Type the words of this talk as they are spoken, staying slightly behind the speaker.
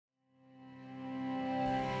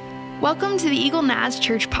Welcome to the Eagle Naz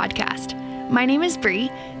Church podcast. My name is Bree,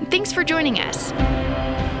 and thanks for joining us.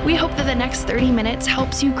 We hope that the next 30 minutes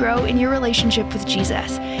helps you grow in your relationship with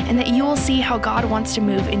Jesus and that you will see how God wants to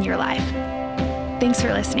move in your life. Thanks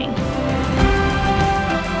for listening.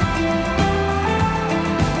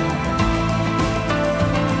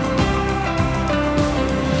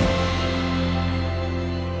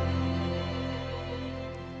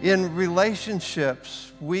 In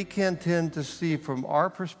relationships, we can tend to see from our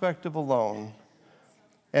perspective alone,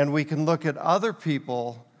 and we can look at other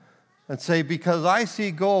people and say, because I see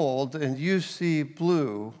gold and you see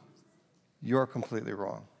blue, you're completely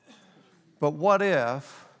wrong. But what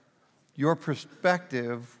if your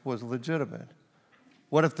perspective was legitimate?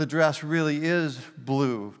 What if the dress really is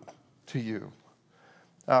blue to you?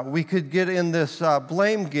 We could get in this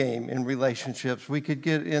blame game in relationships. We could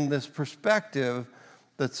get in this perspective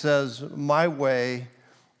that says, my way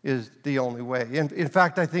is the only way. In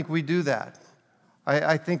fact, I think we do that.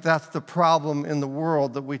 I think that's the problem in the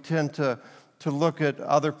world, that we tend to look at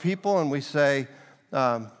other people and we say,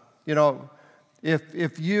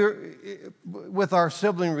 if you, with our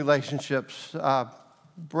sibling relationships,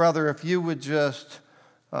 brother, if you would just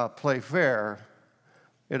play fair,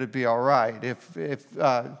 it'd be all right. If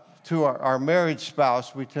to our married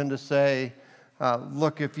spouse, we tend to say,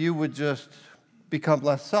 look, if you would just become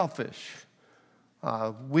less selfish,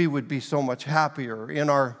 we would be so much happier. In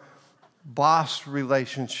our boss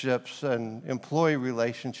relationships and employee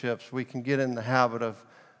relationships, we can get in the habit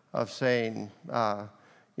of saying,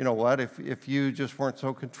 you know what, if you just weren't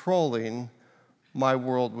so controlling, my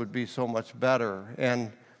world would be so much better.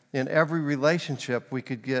 And in every relationship, we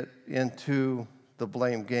could get into the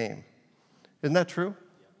blame game. Isn't that true?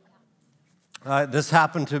 This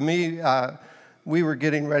happened to me. We were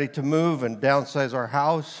getting ready to move and downsize our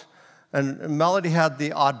house, and Melody had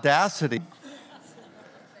the audacity.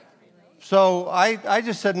 So I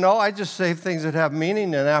just said, no, I just say things that have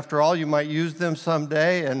meaning, and after all, you might use them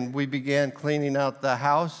someday. And we began cleaning out the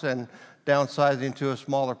house and downsizing to a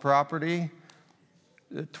smaller property.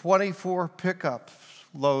 24 pickups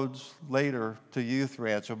loads later to Youth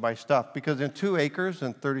Ranch of my stuff, because in 2 acres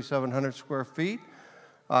and 3,700 square feet,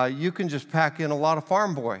 you can just pack in a lot of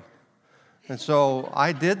Farm Boy. And so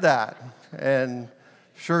I did that, and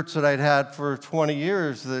shirts that I'd had for 20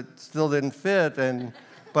 years that still didn't fit,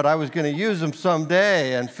 but I was going to use them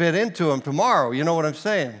someday and fit into them tomorrow. You know what I'm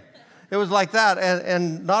saying? It was like that,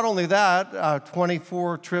 and not only that,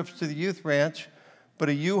 24 trips to the Youth Ranch, but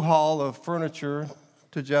a U-Haul of furniture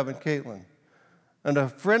to Jeb and Caitlin. And a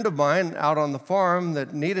friend of mine out on the farm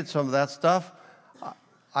that needed some of that stuff,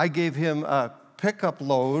 I gave him a pickup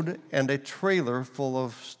load and a trailer full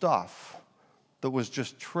of stuff that was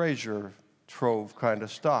just treasure trove kind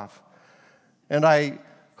of stuff. And I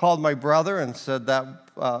called my brother and said, that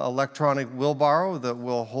electronic wheelbarrow that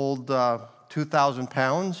will hold 2,000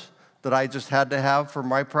 pounds that I just had to have for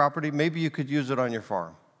my property, maybe you could use it on your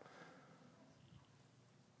farm.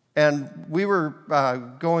 And we were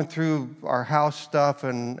going through our house stuff,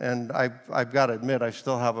 and I've got to admit, I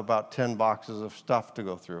still have about 10 boxes of stuff to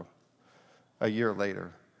go through a year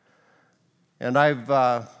later. And I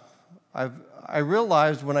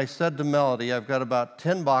realized when I said to Melody, I've got about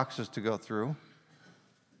 10 boxes to go through,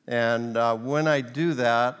 and when I do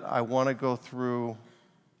that, I want to go through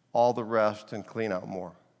all the rest and clean out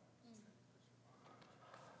more.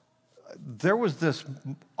 There was this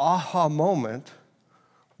aha moment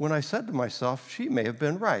when I said to myself, she may have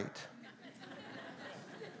been right.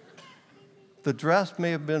 The dress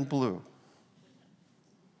may have been blue.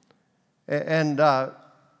 And I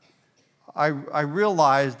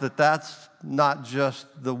realized that that's not just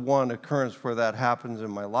the one occurrence where that happens in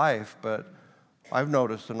my life, but I've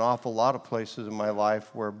noticed an awful lot of places in my life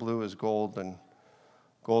where blue is gold and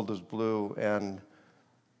gold is blue. And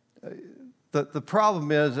the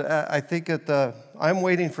problem is, I think I'm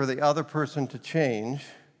waiting for the other person to change,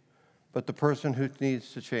 but the person who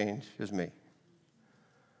needs to change is me.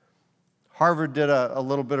 Harvard did a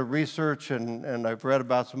little bit of research, and I've read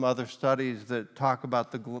about some other studies that talk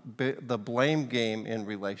about the blame game in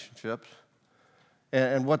relationships.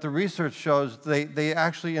 And what the research shows, they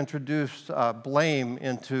actually introduced blame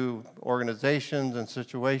into organizations and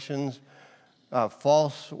situations,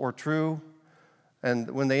 false or true. And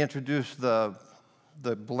when they introduce the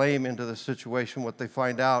blame into the situation, what they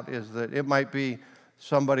find out is that it might be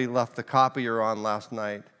somebody left the copier on last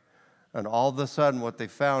night. And all of a sudden, what they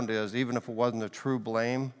found is, even if it wasn't a true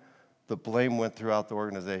blame, the blame went throughout the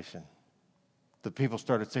organization. The people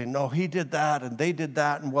started saying, no, he did that, and they did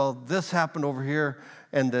that, and well, this happened over here,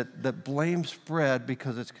 and that blame spread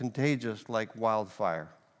because it's contagious like wildfire.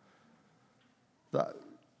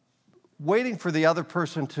 waiting for the other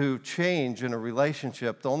person to change in a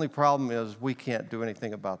relationship, the only problem is we can't do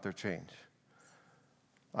anything about their change.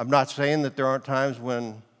 I'm not saying that there aren't times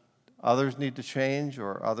when others need to change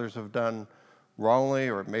or others have done wrongly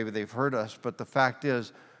or maybe they've hurt us, but the fact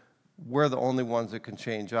is we're the only ones that can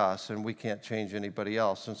change us and we can't change anybody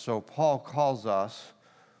else. And so Paul calls us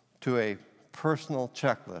to a personal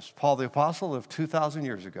checklist. Paul the Apostle lived 2,000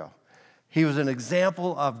 years ago. He was an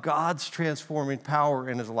example of God's transforming power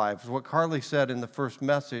in his life. It's what Carly said in the first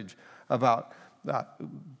message about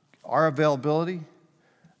our availability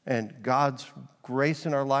and God's grace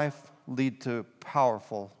in our life lead to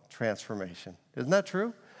powerful transformation. Isn't that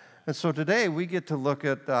true? And so today we get to look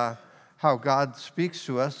at how God speaks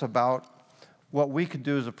to us about what we could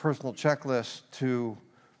do as a personal checklist to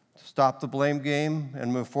stop the blame game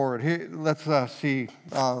and move forward. Here, let's see.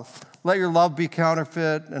 Let your love be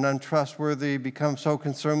counterfeit and untrustworthy. Become so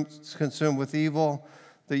consumed with evil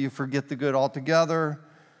that you forget the good altogether.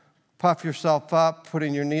 Puff yourself up,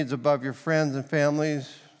 putting your needs above your friends and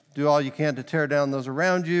families. Do all you can to tear down those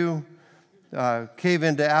around you. Cave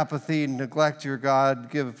into apathy, neglect your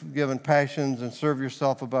God-given passions, and serve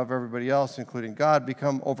yourself above everybody else, including God.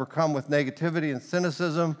 Become overcome with negativity and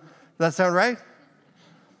cynicism. Does that sound right?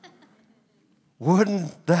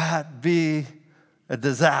 Wouldn't that be a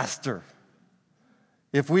disaster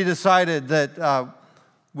if we decided that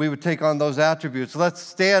we would take on those attributes? Let's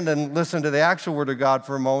stand and listen to the actual Word of God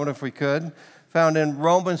for a moment, if we could, found in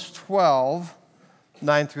Romans 12,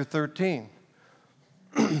 9 through 13.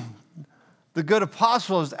 The good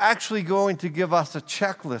apostle is actually going to give us a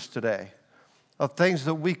checklist today of things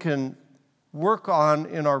that we can work on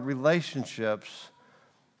in our relationships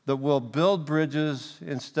that will build bridges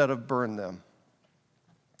instead of burn them.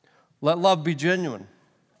 Let love be genuine.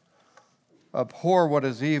 Abhor what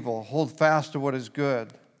is evil. Hold fast to what is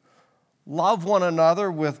good. Love one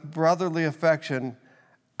another with brotherly affection.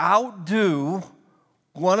 Outdo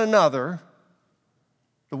one another.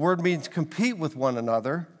 The word means compete with one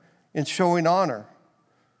another in showing honor.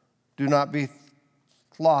 Do not be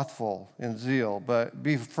slothful in zeal, but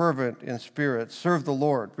be fervent in spirit. Serve the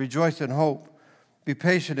Lord. Rejoice in hope. Be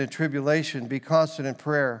patient in tribulation. Be constant in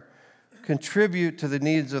prayer. Contribute to the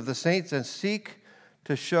needs of the saints and seek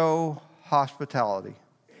to show hospitality.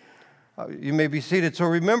 You may be seated. So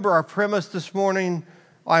remember our premise this morning.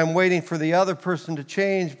 I am waiting for the other person to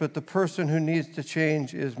change, but the person who needs to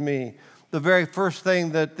change is me. The very first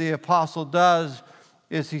thing that the apostle does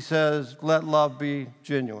is he says, let love be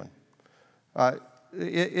genuine.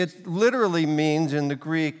 It literally means in the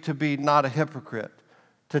Greek to be not a hypocrite,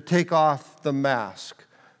 to take off the mask,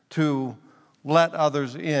 to let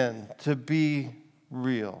others in, to be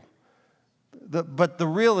real. But the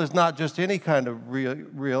real is not just any kind of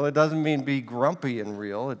real. It doesn't mean be grumpy and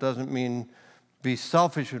real. It doesn't mean be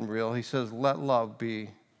selfish and real. He says, let love be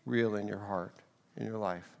real in your heart, in your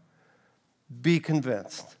life. Be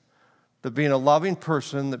convinced that being a loving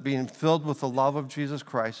person, that being filled with the love of Jesus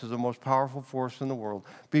Christ is the most powerful force in the world.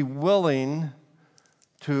 Be willing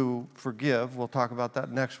to forgive. We'll talk about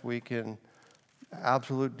that next week in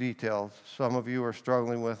absolute detail. Some of you are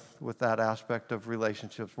struggling with that aspect of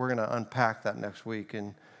relationships. We're going to unpack that next week,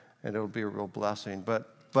 and it'll be a real blessing.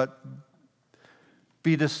 But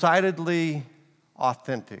be decidedly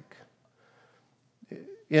authentic.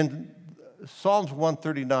 In Psalms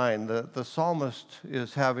 139, the psalmist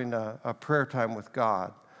is having a prayer time with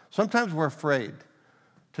God. Sometimes we're afraid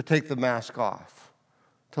to take the mask off,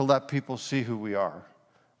 to let people see who we are.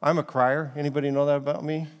 I'm a crier. Anybody know that about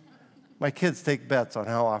me? My kids take bets on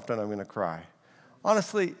how often I'm going to cry.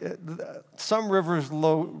 Honestly, some rivers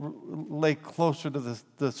lay closer to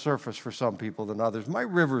the surface for some people than others. My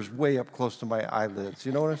river's way up close to my eyelids.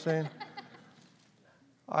 You know what I'm saying?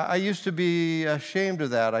 I used to be ashamed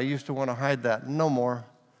of that. I used to want to hide that. No more.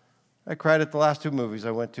 I cried at the last 2 movies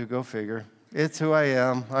I went to. Go figure. It's who I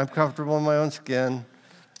am. I'm comfortable in my own skin.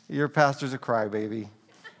 Your pastor's a crybaby.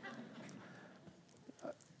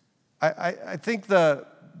 I think the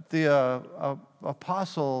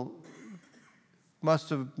apostle must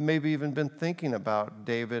have maybe even been thinking about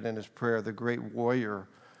David and his prayer, the great warrior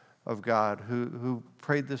of God who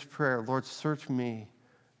prayed this prayer, Lord, search me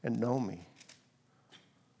and know me.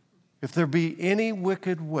 If there be any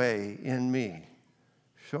wicked way in me,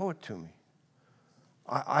 show it to me.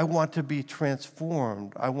 I want to be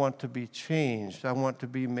transformed. I want to be changed. I want to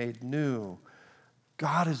be made new.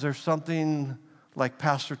 God, is there something like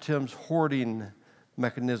Pastor Tim's hoarding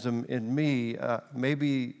mechanism in me,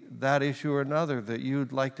 maybe that issue or another that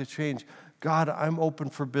you'd like to change? God, I'm open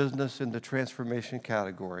for business in the transformation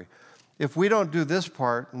category. If we don't do this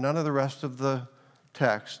part, none of the rest of the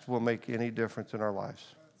text will make any difference in our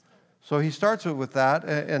lives. So he starts it with that,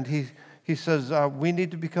 and he says, we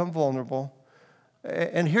need to become vulnerable.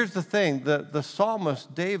 And here's the thing, the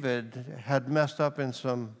psalmist David had messed up in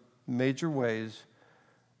some major ways,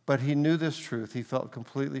 but he knew this truth. He felt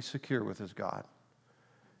completely secure with his God.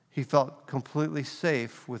 He felt completely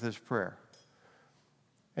safe with his prayer.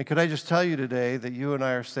 And could I just tell you today that you and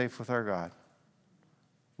I are safe with our God?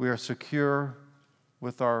 We are secure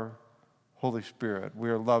with our Holy Spirit. We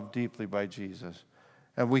are loved deeply by Jesus.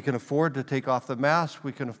 And we can afford to take off the mask.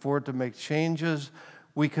 We can afford to make changes.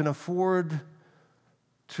 We can afford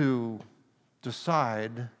to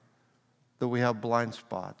decide that we have blind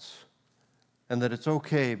spots and that it's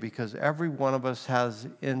okay because every one of us has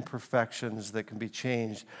imperfections that can be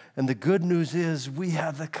changed. And the good news is we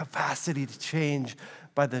have the capacity to change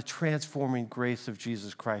by the transforming grace of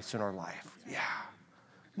Jesus Christ in our life. Yeah.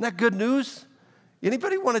 Isn't that good news?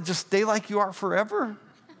 Anybody want to just stay like you are forever?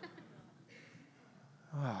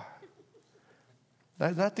 Oh.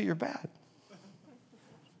 Not that you're bad.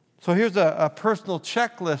 So here's a personal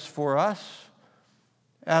checklist for us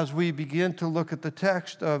as we begin to look at the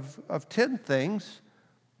text of 10 things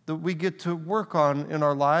that we get to work on in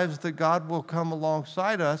our lives, that God will come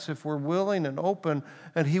alongside us if we're willing and open,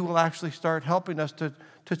 and he will actually start helping us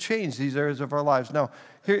to change these areas of our lives. Now,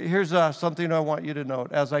 here's something I want you to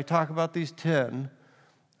note. As I talk about these 10,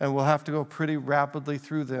 and we'll have to go pretty rapidly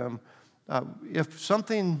through them, if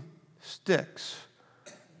something sticks,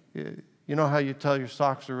 you know how you tell your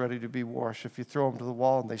socks are ready to be washed if you throw them to the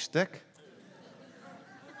wall and they stick?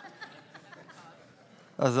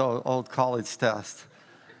 That was an old college test.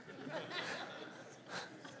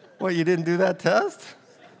 What, you didn't do that test?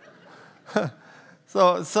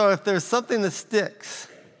 So if there's something that sticks,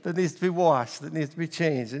 that needs to be washed, that needs to be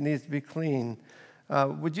changed, it needs to be clean,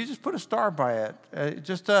 would you just put a star by it?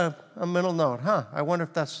 Just a mental note. I wonder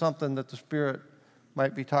if that's something that the Spirit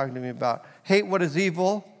might be talking to me about. Hate what is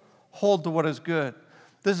evil, hold to what is good.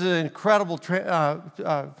 This is an incredible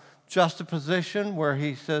juxtaposition where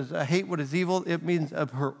he says, hate what is evil. It means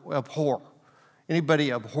abhor. Anybody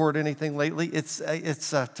abhorred anything lately? It's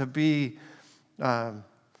to be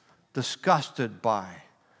disgusted by.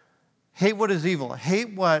 Hate what is evil.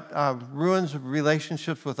 Hate what ruins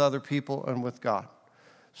relationships with other people and with God.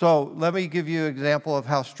 So let me give you an example of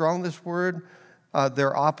how strong this word.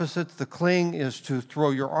 They're opposites. The cling is to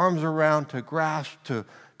throw your arms around, to grasp, to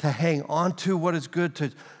hang on to what is good,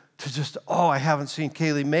 to just, I haven't seen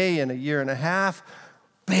Kaylee May in a year and a half.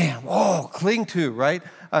 Bam, cling to, right?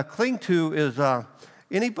 Cling to is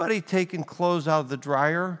anybody taking clothes out of the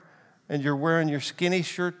dryer and you're wearing your skinny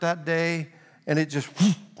shirt that day and it just,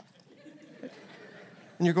 and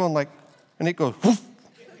you're going like, and it goes,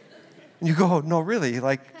 and you go, no, really,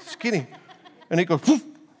 like skinny. And it goes,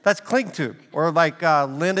 that's cling to. Or like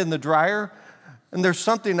lint in the dryer. And there's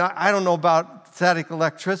something, I don't know about static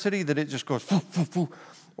electricity, that it just goes,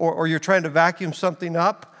 or you're trying to vacuum something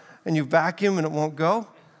up and you vacuum and it won't go.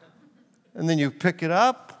 And then you pick it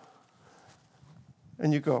up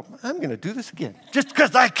and you go, I'm going to do this again just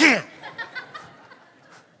because I can.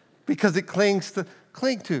 Because it cling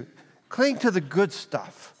to the good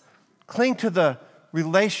stuff. Cling to the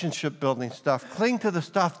relationship building stuff. Cling to the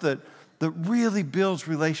stuff that really builds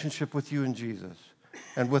relationship with you and Jesus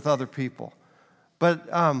and with other people. But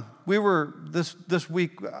we were, this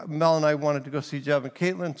week, Mel and I wanted to go see Jeb and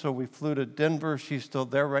Caitlin, so we flew to Denver. She's still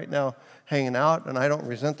there right now hanging out, and I don't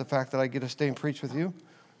resent the fact that I get to stay and preach with you.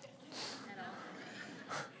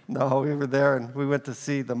 No, we were there, and we went to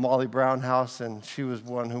see the Molly Brown house, and she was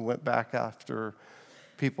one who went back after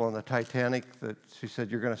people on the Titanic that she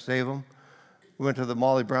said, you're going to save them. We went to the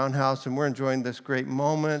Molly Brown house, and we're enjoying this great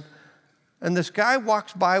moment. And this guy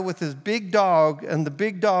walks by with his big dog, and the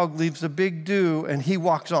big dog leaves a big do, and he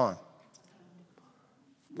walks on.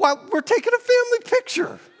 Well, we're taking a family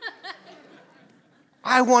picture.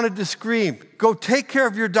 I wanted to scream, go take care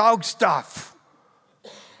of your dog stuff.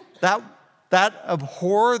 That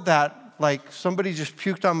abhor, that like somebody just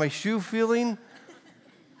puked on my shoe feeling,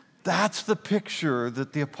 that's the picture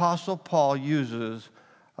that the Apostle Paul uses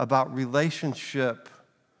about relationship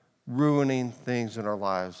ruining things in our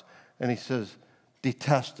lives. And he says,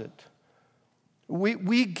 detest it.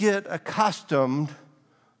 We get accustomed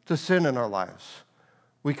to sin in our lives.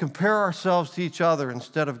 We compare ourselves to each other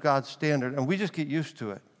instead of God's standard, and we just get used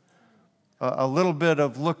to it. A little bit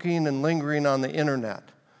of looking and lingering on the internet.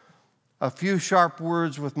 A few sharp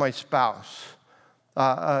words with my spouse.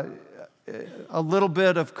 A little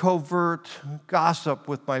bit of covert gossip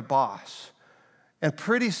with my boss. And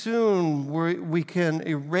pretty soon we can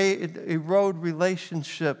erode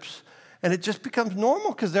relationships. And it just becomes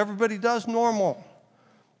normal because everybody does normal.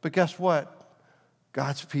 But guess what?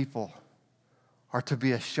 God's people are to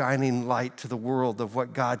be a shining light to the world of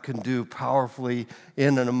what God can do powerfully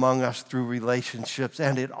in and among us through relationships,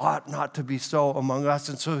 and it ought not to be so among us.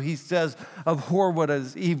 And so he says, abhor what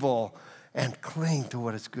is evil and cling to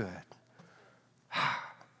what is good.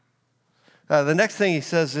 The next thing he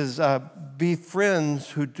says is be friends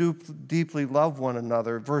who do deeply love one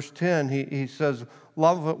another. Verse 10, he says,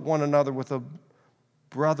 love one another with a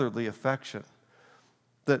brotherly affection.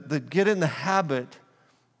 That get in the habit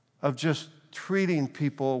of just treating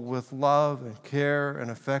people with love and care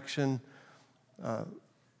and affection.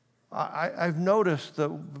 I've noticed that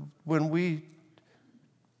when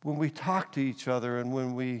we talk to each other and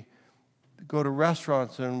when we go to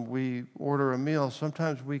restaurants and we order a meal,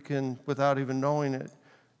 sometimes we can, without even knowing it,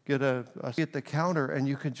 get a seat at the counter, and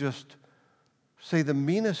you can just say the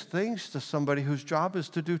meanest things to somebody whose job is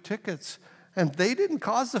to do tickets. And they didn't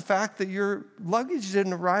cause the fact that your luggage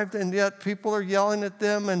didn't arrive, and yet people are yelling at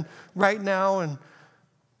them and right now. And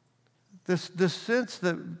this sense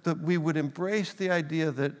that we would embrace the idea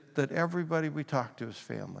that everybody we talk to is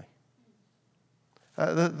family.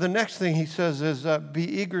 The next thing he says is be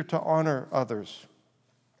eager to honor others.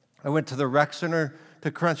 I went to the rec center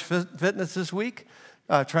to Crunch Fitness this week,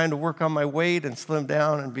 trying to work on my weight and slim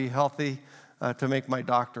down and be healthy to make my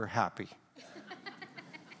doctor happy.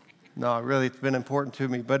 No, really, it's been important to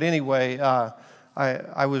me. But anyway,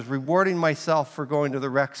 I was rewarding myself for going to the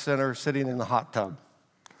rec center, sitting in the hot tub.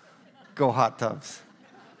 Go hot tubs.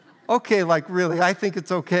 Okay, like really, I think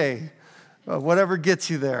it's okay. Whatever gets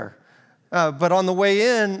you there. But on the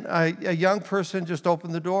way in, a young person just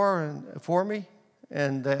opened the door for me,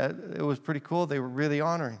 and it was pretty cool. They were really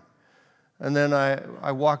honoring. And then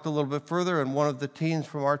I walked a little bit further, and one of the teens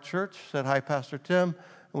from our church said, "Hi, Pastor Tim,"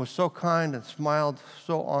 and was so kind and smiled,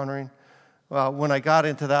 so honoring. When I got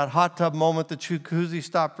into that hot tub moment, the jacuzzi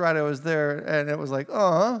stopped right. I was there, and it was like,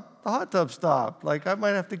 the hot tub stopped. Like, I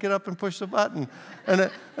might have to get up and push the button. And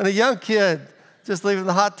a young kid just leaving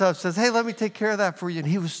the hot tub says, "Hey, let me take care of that for you." And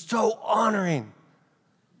he was so honoring.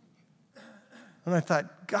 And I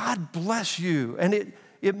thought, God bless you. And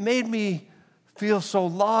it made me feel so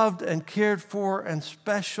loved and cared for and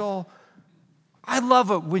special. I love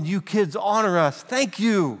it when you kids honor us. Thank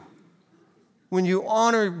you. When you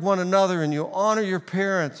honor one another and you honor your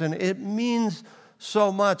parents, and it means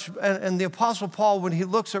so much. And the Apostle Paul, when he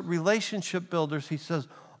looks at relationship builders, he says,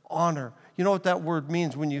 honor. You know what that word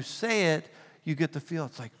means? When you say it, you get the feel.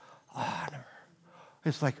 It's like honor.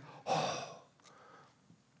 It's like, oh.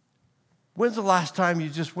 When's the last time you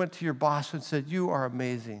just went to your boss and said, "You are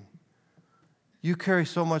amazing. You carry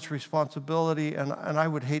so much responsibility, and I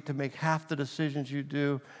would hate to make half the decisions you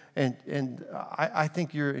do, and I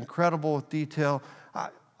think you're incredible with detail.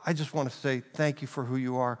 I just want to say thank you for who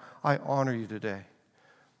you are. I honor you today."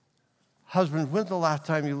 Husband, when's the last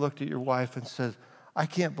time you looked at your wife and said, "I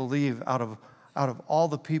can't believe out of all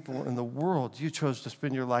the people in the world, you chose to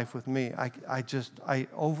spend your life with me. I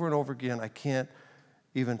over and over again, I can't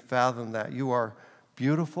even fathom that. You are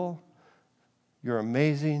beautiful. You're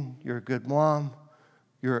amazing. You're a good mom.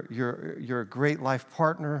 You're a great life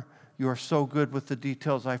partner. You are so good with the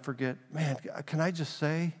details I forget." Man, can I just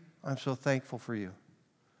say, I'm so thankful for you.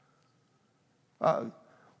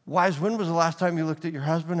 Wives, when was the last time you looked at your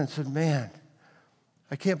husband and said, "Man,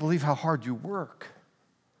 I can't believe how hard you work.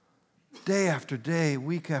 Day after day,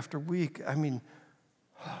 week after week." I mean,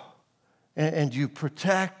 and you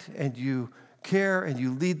protect and you care and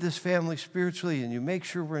you lead this family spiritually and you make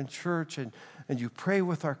sure we're in church and you pray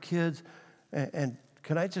with our kids. And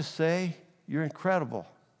can I just say, you're incredible.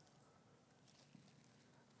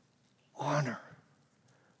 Honor.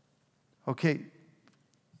 Okay,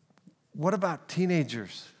 what about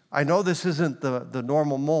teenagers? I know this isn't the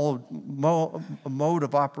normal mode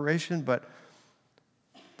of operation, but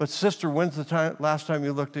sister, when's the last time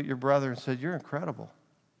you looked at your brother and said, "You're incredible"?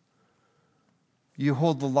 You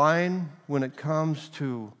hold the line when it comes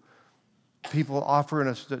to people offering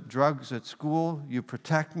us drugs at school. You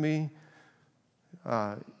protect me.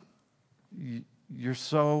 You're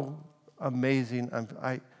so amazing.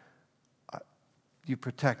 You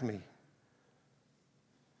protect me.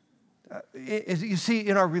 You see,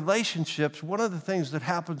 in our relationships, one of the things that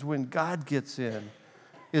happens when God gets in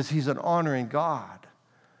is he's an honoring God.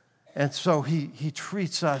 And so he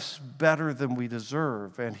treats us better than we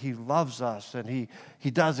deserve, and he loves us, and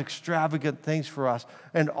he does extravagant things for us.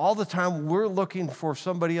 And all the time we're looking for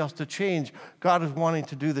somebody else to change, God is wanting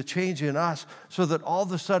to do the change in us so that all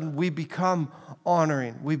of a sudden we become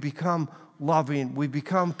honoring, we become loving, we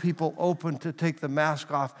become people open to take the mask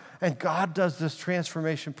off. And God does this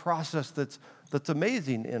transformation process that's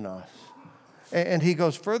amazing in us. And he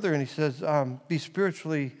goes further and he says, be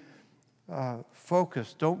spiritually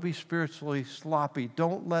focused. Don't be spiritually sloppy.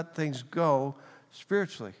 Don't let things go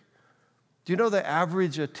spiritually. Do you know the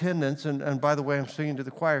average attendance, and by the way, I'm singing to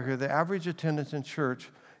the choir here, the average attendance in church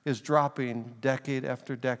is dropping decade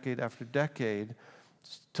after decade after decade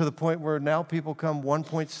to the point where now people come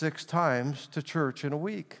 1.6 times to church in a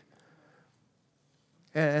week.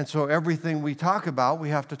 And so everything we talk about, we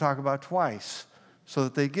have to talk about twice so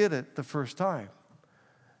that they get it the first time.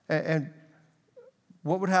 And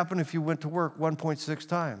what would happen if you went to work 1.6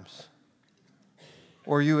 times?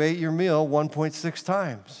 Or you ate your meal 1.6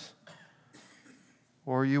 times?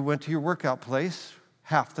 Or you went to your workout place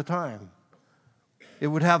half the time? It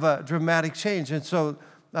would have a dramatic change. And so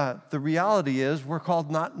the reality is we're called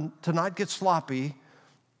to not get sloppy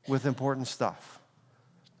with important stuff.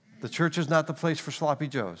 The church is not the place for sloppy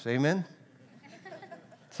joes. Amen?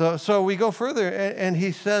 So we go further, and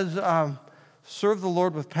he says, serve the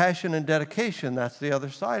Lord with passion and dedication. That's the other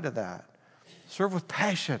side of that. Serve with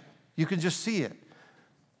passion. You can just see it.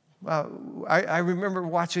 I remember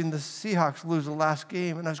watching the Seahawks lose the last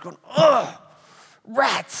game, and I was going, ugh,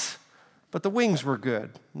 rats. But the wings were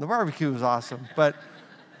good, and the barbecue was awesome. But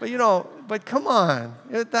come on.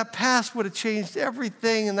 That pass would have changed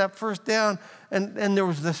everything in that first down. And there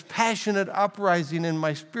was this passionate uprising in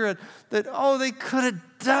my spirit that, they could have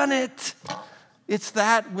done it. It's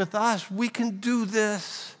that with us. We can do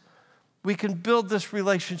this. We can build this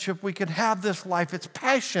relationship. We can have this life. It's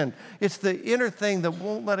passion. It's the inner thing that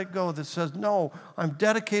won't let it go, that says, no, I'm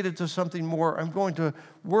dedicated to something more. I'm going to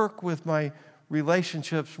work with my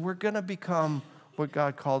relationships. We're going to become what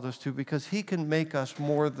God called us to, because he can make us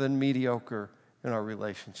more than mediocre in our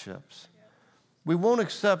relationships. We won't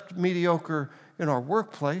accept mediocre in our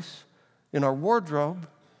workplace, in our wardrobe.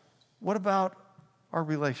 What about our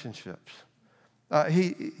relationships?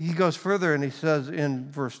 He goes further and he says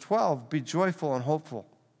in verse 12, be joyful and hopeful.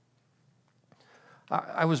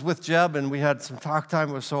 I was with Jeb and we had some talk time.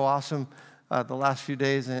 It was so awesome the last few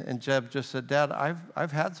days. And Jeb just said, Dad,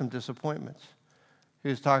 I've had some disappointments. He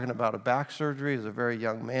was talking about a back surgery as a very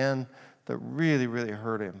young man that really, really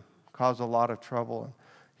hurt him, caused a lot of trouble. And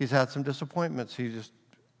he's had some disappointments.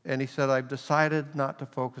 And he said, I've decided not to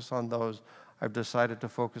focus on those. I've decided to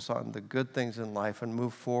focus on the good things in life and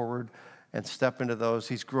move forward and step into those.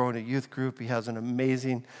 He's growing a youth group. He has an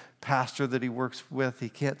amazing pastor that he works with. He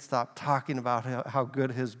can't stop talking about how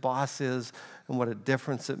good his boss is and what a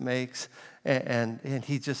difference it makes. And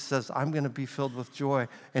he just says, I'm going to be filled with joy.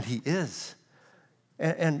 And he is.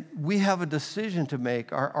 And we have a decision to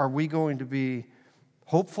make. Are we going to be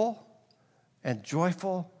hopeful and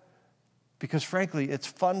joyful? Because frankly, it's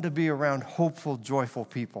fun to be around hopeful, joyful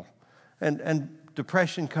people. And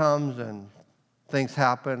depression comes and things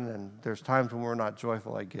happen, and there's times when we're not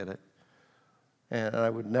joyful. I get it. And I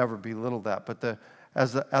would never belittle that. But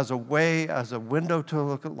as a window to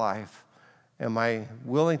look at life, am I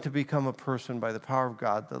willing to become a person by the power of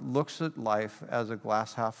God that looks at life as a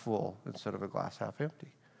glass half full instead of a glass half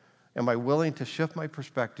empty? Am I willing to shift my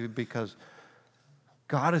perspective because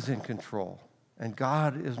God is in control, and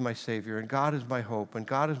God is my Savior, and God is my hope, and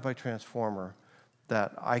God is my transformer,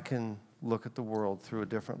 that I can look at the world through a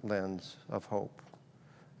different lens of hope?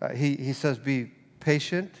 He says, be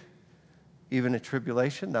patient, even in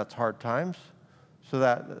tribulation. That's hard times, so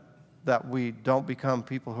that we don't become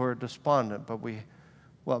people who are despondent, but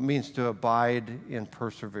it means to abide in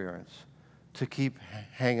perseverance, to keep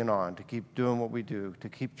hanging on, to keep doing what we do, to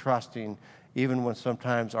keep trusting, even when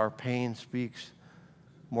sometimes our pain speaks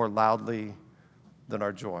more loudly than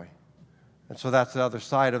our joy. And so that's the other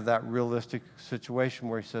side of that realistic situation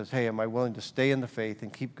where he says, hey, am I willing to stay in the faith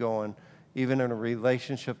and keep going, even in a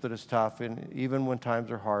relationship that is tough, and even when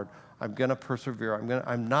times are hard? I'm going to persevere.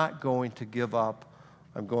 I'm not going to give up.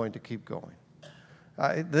 I'm going to keep going.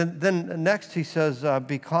 Then next he says,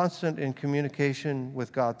 be constant in communication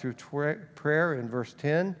with God through prayer in verse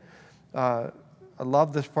 10. I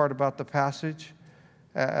love this part about the passage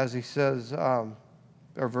as he says,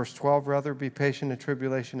 or verse 12 rather, be patient in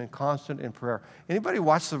tribulation and constant in prayer. Anybody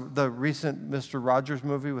watch the recent Mr. Rogers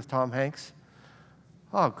movie with Tom Hanks?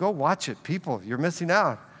 Oh, go watch it, people. You're missing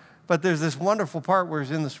out. But there's this wonderful part where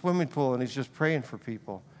he's in the swimming pool and he's just praying for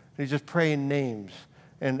people. He's just praying names.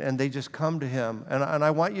 And they just come to him. And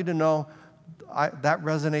I want you to know that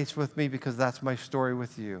resonates with me because that's my story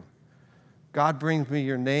with you. God brings me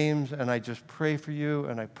your names, and I just pray for you,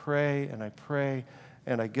 and I pray, and I pray,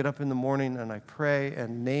 and I get up in the morning, and I pray,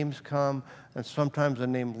 and names come, and sometimes a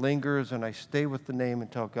name lingers, and I stay with the name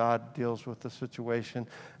until God deals with the situation.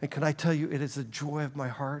 And can I tell you, it is the joy of my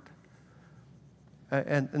heart.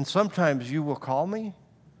 And sometimes you will call me,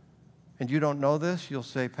 and you don't know this, you'll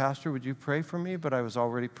say, Pastor, would you pray for me? But I was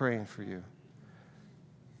already praying for you.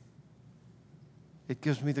 It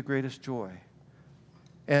gives me the greatest joy.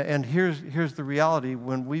 And here's the reality.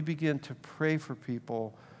 When we begin to pray for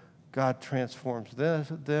people, God transforms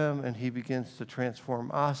them, and he begins to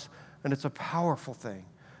transform us, and it's a powerful thing.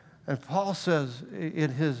 And Paul says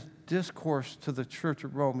in his discourse to the church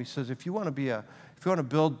at Rome, he says, if you want to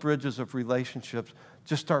build bridges of relationships,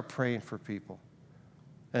 just start praying for people.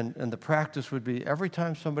 And the practice would be every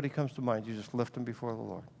time somebody comes to mind, you just lift them before the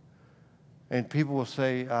Lord. And people will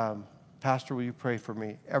say, Pastor, will you pray for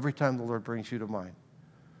me? Every time the Lord brings you to mind.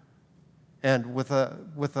 And with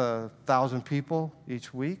 1,000 people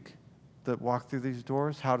each week that walk through these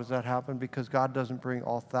doors, how does that happen? Because God doesn't bring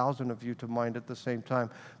all 1,000 of you to mind at the same time,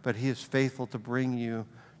 but he is faithful to bring you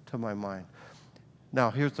to my mind. Now,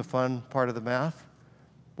 here's the fun part of the math.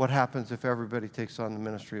 What happens if everybody takes on the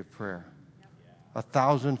ministry of prayer?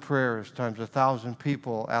 1,000 prayers times 1,000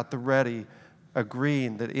 people at the ready,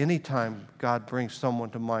 agreeing that anytime God brings someone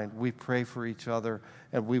to mind, we pray for each other,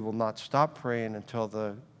 and we will not stop praying until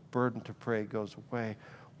the burden to pray goes away.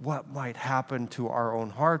 What might happen to our own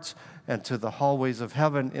hearts and to the hallways of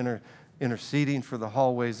heaven, interceding for the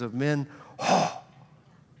hallways of men? Oh!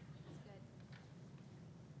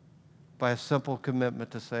 By a simple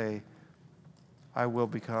commitment to say, I will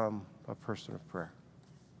become a person of prayer.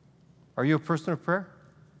 Are you a person of prayer?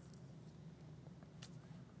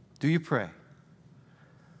 Do you pray?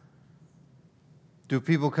 Do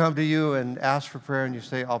people come to you and ask for prayer and you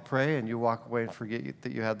say, I'll pray, and you walk away and forget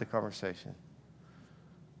that you had the conversation?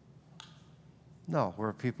 No,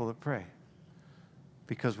 we're people that pray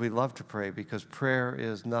because we love to pray, because prayer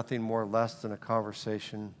is nothing more or less than a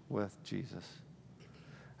conversation with Jesus.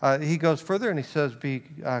 He goes further and he says, be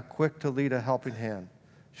quick to lead a helping hand.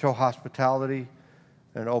 Show hospitality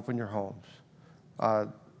and open your homes.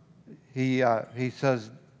 He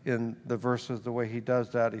says in the verses, the way he does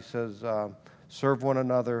that, he says, serve one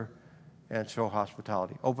another and show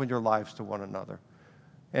hospitality. Open your lives to one another.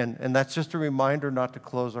 And that's just a reminder not to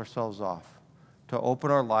close ourselves off, to open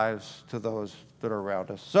our lives to those that are around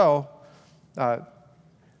us. So,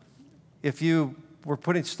 if you were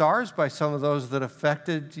putting stars by some of those that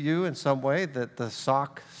affected you in some way, that the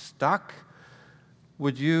sock stuck,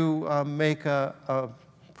 would you make a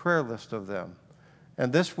prayer list of them?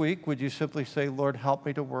 And this week, would you simply say, Lord, help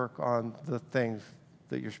me to work on the things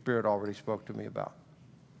that your Spirit already spoke to me about?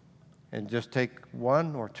 And just take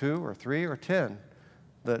 1 or 2 or 3 or 10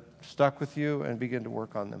 that stuck with you and begin to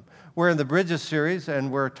work on them. We're in the Bridges series,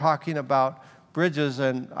 and we're talking about bridges,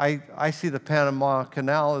 and I see the Panama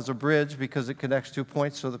Canal as a bridge because it connects 2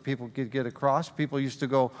 points so that people could get across. People used to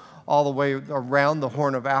go all the way around the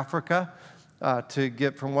Horn of Africa to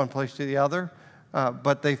get from one place to the other,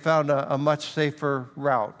 but they found a much safer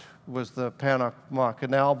route was the Panama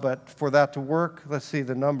Canal. But for that to work, let's see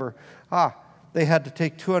the number. They had to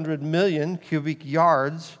take 200 million cubic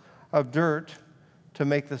yards of dirt to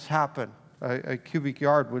make this happen. A cubic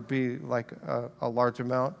yard would be like a large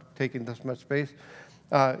amount, taking this much space.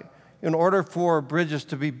 In order for bridges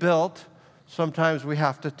to be built, sometimes we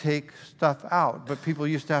have to take stuff out, but people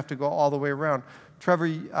used to have to go all the way around.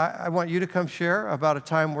 Trevor, I want you to come share about a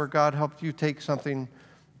time where God helped you take something,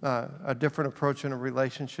 a different approach in a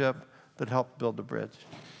relationship that helped build a bridge.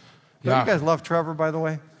 Yeah. You guys love Trevor, by the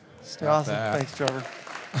way? Awesome. That. Thanks, Trevor.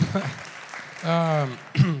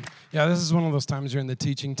 Yeah, this is one of those times you're in the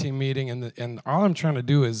teaching team meeting, and all I'm trying to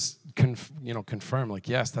do is confirm, like,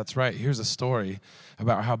 yes, that's right. Here's a story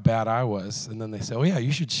about how bad I was. And then they say, oh, yeah,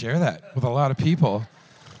 you should share that with a lot of people.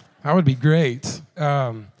 That would be great.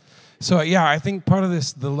 So, yeah, I think part of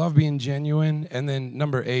this, the love being genuine, and then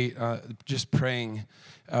number 8, just praying.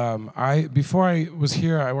 Before I was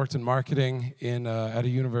here, I worked in marketing at a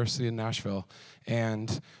university in Nashville,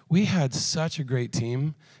 and we had such a great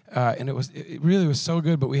team, and it really was so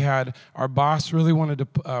good. But we had our boss really wanted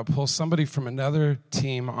to pull somebody from another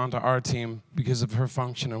team onto our team because of her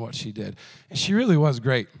function and what she did, and she really was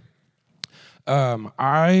great.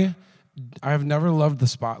 I've never loved the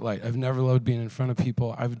spotlight. I've never loved being in front of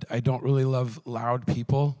people. I don't really love loud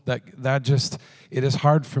people. That just, it is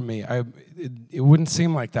hard for me. It wouldn't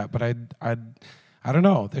seem like that, but I don't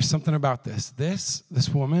know. There's something about this. This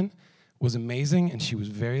woman was amazing, and she was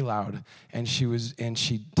very loud, and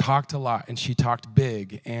she talked a lot, and she talked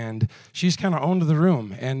big, and she just kind of owned the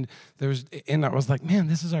room. And I was like, man,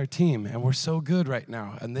 this is our team, and we're so good right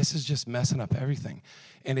now, and this is just messing up everything.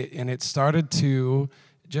 And it started to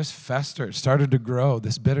just fester. It started to grow,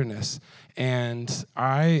 this bitterness. And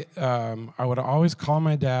I would always call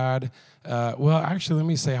my dad. Well, actually, let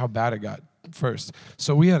me say how bad it got. first.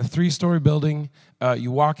 So we had a 3-story building.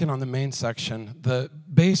 You walk in on the main section. The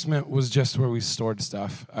basement was just where we stored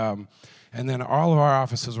stuff. And then all of our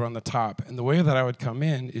offices were on the top. And the way that I would come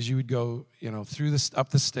in is you would go, through up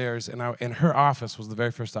the stairs, and her office was the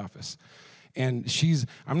very first office. And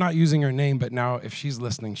I'm not using her name, but now if she's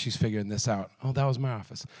listening, she's figuring this out. Oh, that was my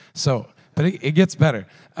office. So, but it gets better.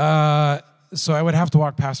 So I would have to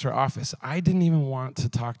walk past her office. I didn't even want to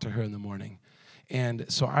talk to her in the morning.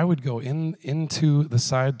 And so I would go into the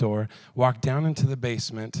side door, walk down into the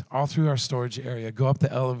basement, all through our storage area, go up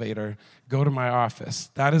the elevator, go to my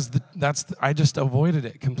office. I just avoided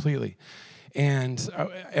it completely. And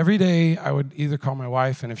every day I would either call my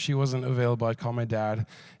wife, and if she wasn't available, I'd call my dad.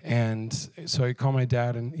 And so I'd call my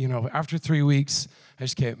dad, and after 3 weeks, I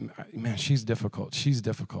just came, man, she's difficult.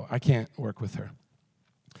 I can't work with her.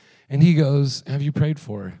 And he goes, have you prayed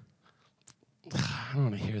for her? I don't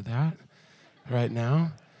want to hear that right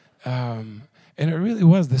now. And it really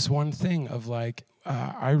was this one thing of like,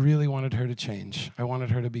 I really wanted her to change. I wanted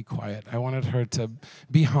her to be quiet. I wanted her to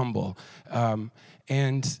be humble.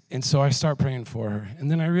 And so I start praying for her. And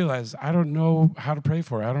then I realized I don't know how to pray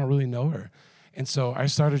for her. I don't really know her. And so I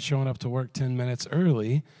started showing up to work 10 minutes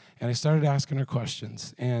early, and I started asking her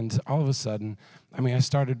questions. And all of a sudden, I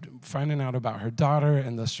started finding out about her daughter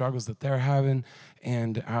and the struggles that they're having,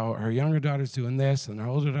 and how her younger daughter's doing this, and her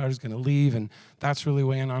older daughter's going to leave, and that's really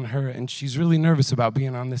weighing on her. And she's really nervous about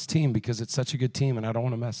being on this team because it's such a good team, and I don't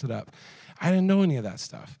want to mess it up. I didn't know any of that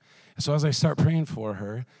stuff. So as I start praying for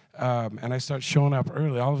her, and I start showing up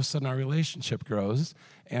early, all of a sudden our relationship grows,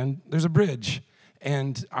 and there's a bridge.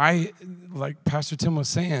 And like Pastor Tim was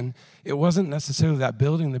saying, it wasn't necessarily that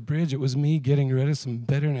building the bridge. It was me getting rid of some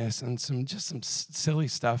bitterness and some silly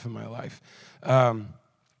stuff in my life.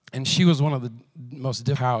 And she was one of the most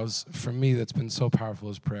difficult hows for me that's been so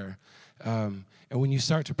powerful is prayer. And when you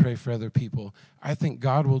start to pray for other people, I think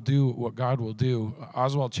God will do what God will do.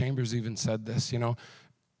 Oswald Chambers even said this,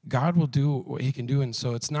 God will do what he can do. And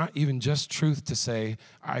so it's not even just truth to say,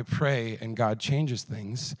 I pray and God changes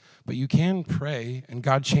things, but you can pray and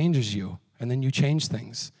God changes you, and then you change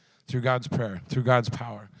things through God's prayer, through God's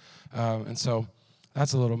power. And so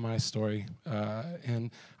that's a little my story. And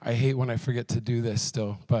I hate when I forget to do this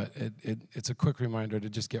still, but it's a quick reminder to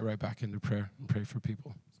just get right back into prayer and pray for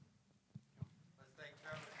people.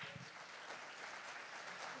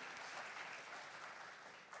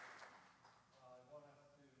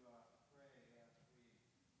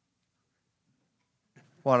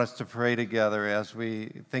 Want us to pray together as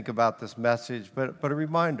we think about this message, but a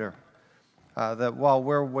reminder that while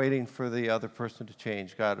we're waiting for the other person to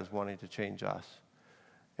change, God is wanting to change us.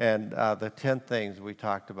 And the 10 things we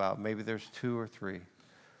talked about, maybe there's 2 or 3.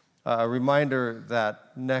 A reminder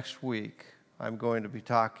that next week I'm going to be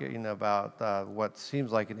talking about what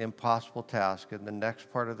seems like an impossible task in the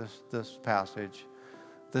next part of this passage,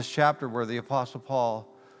 this chapter where the Apostle Paul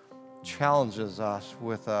challenges us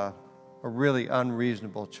with a really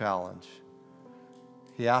unreasonable challenge.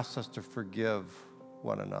 He asks us to forgive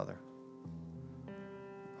one another.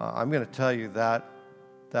 I'm going to tell you that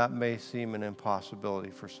may seem an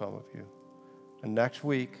impossibility for some of you. And next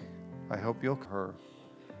week, I hope you'll hear.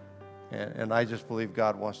 And I just believe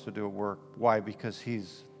God wants to do a work. Why? Because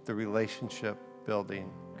he's the relationship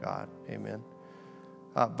building God. Amen.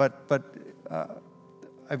 But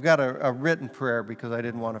I've got a written prayer because I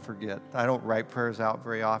didn't want to forget. I don't write prayers out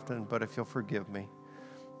very often, but if you'll forgive me,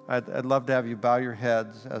 I'd love to have you bow your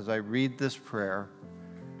heads as I read this prayer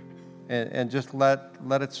and just let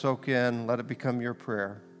it soak in, let it become your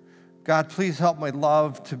prayer. God, please help my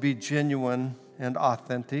love to be genuine and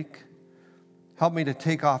authentic. Help me to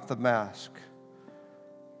take off the mask.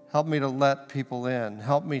 Help me to let people in.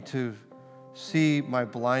 Help me to see my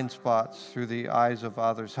blind spots through the eyes of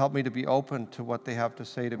others. Help me to be open to what they have to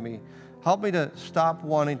say to me. Help me to stop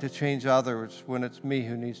wanting to change others when it's me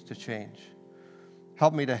who needs to change.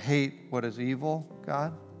 Help me to hate what is evil,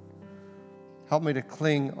 God. Help me to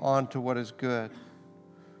cling on to what is good.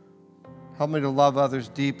 Help me to love others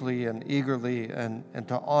deeply and eagerly and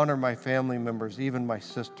to honor my family members, even my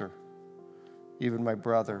sister, even my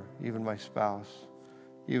brother, even my spouse,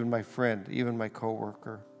 even my friend, even my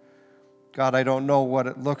coworker. God, I don't know what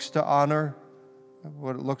it looks to honor,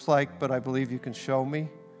 what it looks like, but I believe you can show me.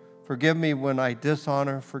 Forgive me when I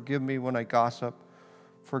dishonor. Forgive me when I gossip.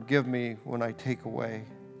 Forgive me when I take away.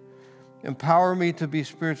 Empower me to be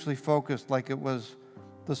spiritually focused like it was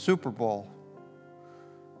the Super Bowl.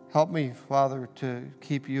 Help me, Father, to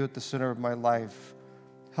keep you at the center of my life.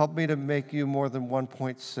 Help me to make you more than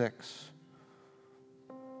 1.6.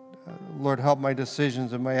 Lord, help my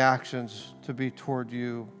decisions and my actions to be toward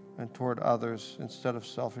you and toward others instead of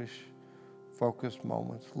selfish. focused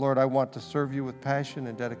moments. Lord, I want to serve you with passion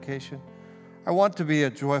and dedication. I want to be a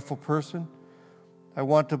joyful person. I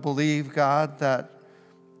want to believe, God, that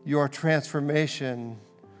your transformation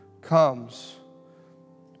comes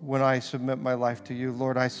when I submit my life to you.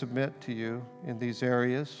 Lord, I submit to you in these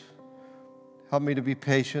areas. Help me to be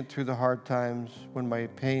patient through the hard times when my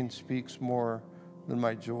pain speaks more than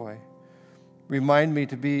my joy. Remind me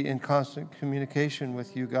to be in constant communication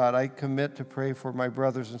with you, God. I commit to pray for my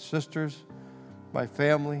brothers and sisters, my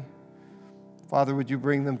family. Father, would you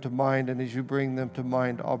bring them to mind? And as you bring them to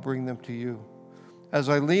mind, I'll bring them to you. As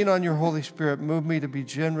I lean on your Holy Spirit, move me to be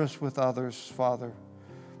generous with others, Father.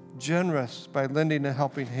 Generous by lending a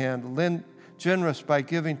helping hand. Generous by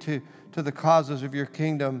giving to the causes of your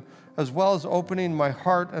kingdom, as well as opening my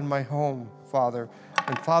heart and my home, Father.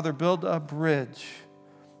 And Father, build a bridge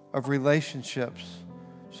of relationships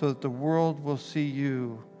so that the world will see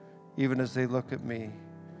you even as they look at me.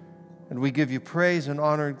 And we give you praise and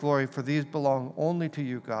honor and glory, for these belong only to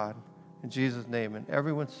you, God. In Jesus' name. And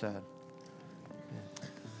everyone said,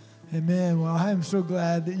 Amen. Well, I am so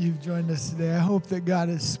glad that you've joined us today. I hope that God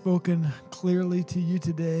has spoken clearly to you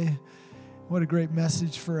today. What a great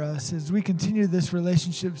message for us. As we continue this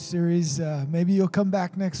relationship series, maybe you'll come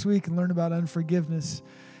back next week and learn about unforgiveness.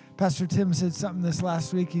 Pastor Tim said something this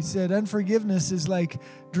last week. He said, unforgiveness is like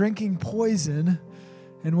drinking poison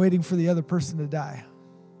and waiting for the other person to die.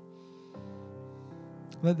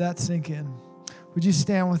 Let that sink in. Would you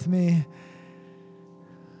stand with me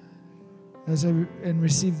and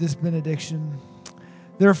receive this benediction?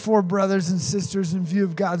 Therefore, brothers and sisters, in view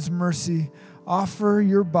of God's mercy, offer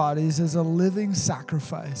your bodies as a living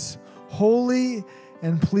sacrifice, holy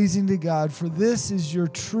and pleasing to God, for this is your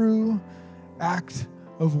true act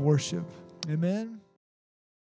of worship. Amen.